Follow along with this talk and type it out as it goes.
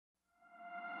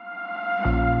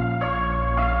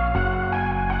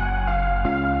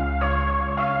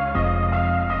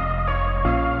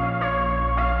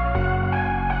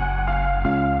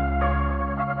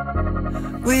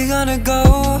We gonna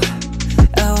go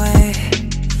away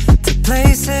to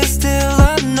places still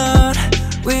unknown.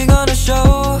 We gonna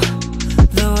show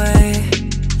the way.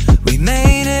 We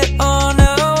made it on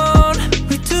our own.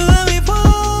 We do what we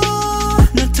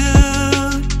wanna do.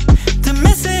 The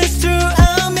message through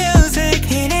our music,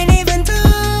 it ain't even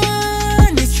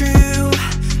done, it's true.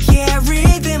 Yeah,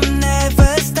 rhythm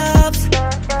never stops.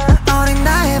 어린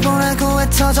나에 보내고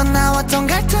외쳐져 나왔던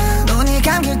갈등, 눈이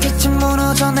감길 때쯤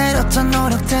무너져 내렸던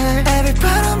노력들. Every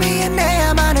part of me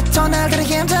내야만 했던 날들의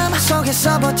힘듦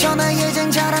속에서 버텨내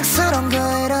이젠 자랑스러운 그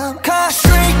이름. Cause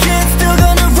stray kids still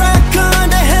gonna rock on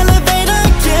the elevator.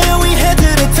 Yeah, we head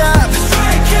to the top.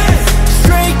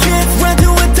 Stray kids, we're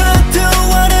doing do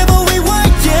whatever we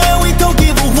want. Yeah, we don't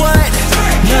give a what.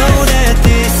 Know that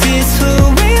this is who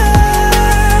we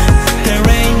are. There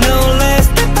ain't no less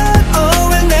step up, oh,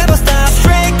 we'll never stop.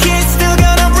 Stray kids still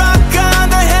gonna rock on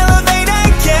the elevator.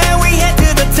 Yeah, we head to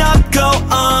the top, go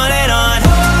on and on.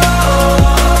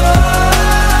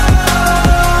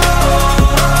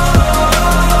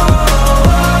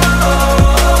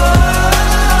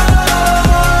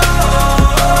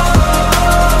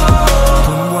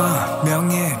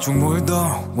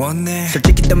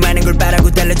 솔직히 더 많은 걸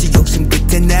바라고 달라진 욕심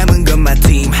끝에 남은 건 my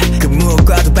team. 그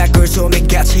무엇과도 바꿀 수 없는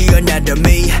가치 another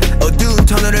me. 어두운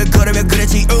터널을 걸으며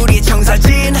그려진 우리의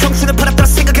청사진. 청춘의 파랗다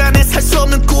생각하네 살 수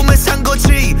없는 꿈을 산 거지.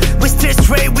 We still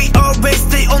straight, we always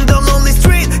stay on the lonely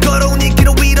street. 걸어온 이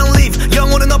길을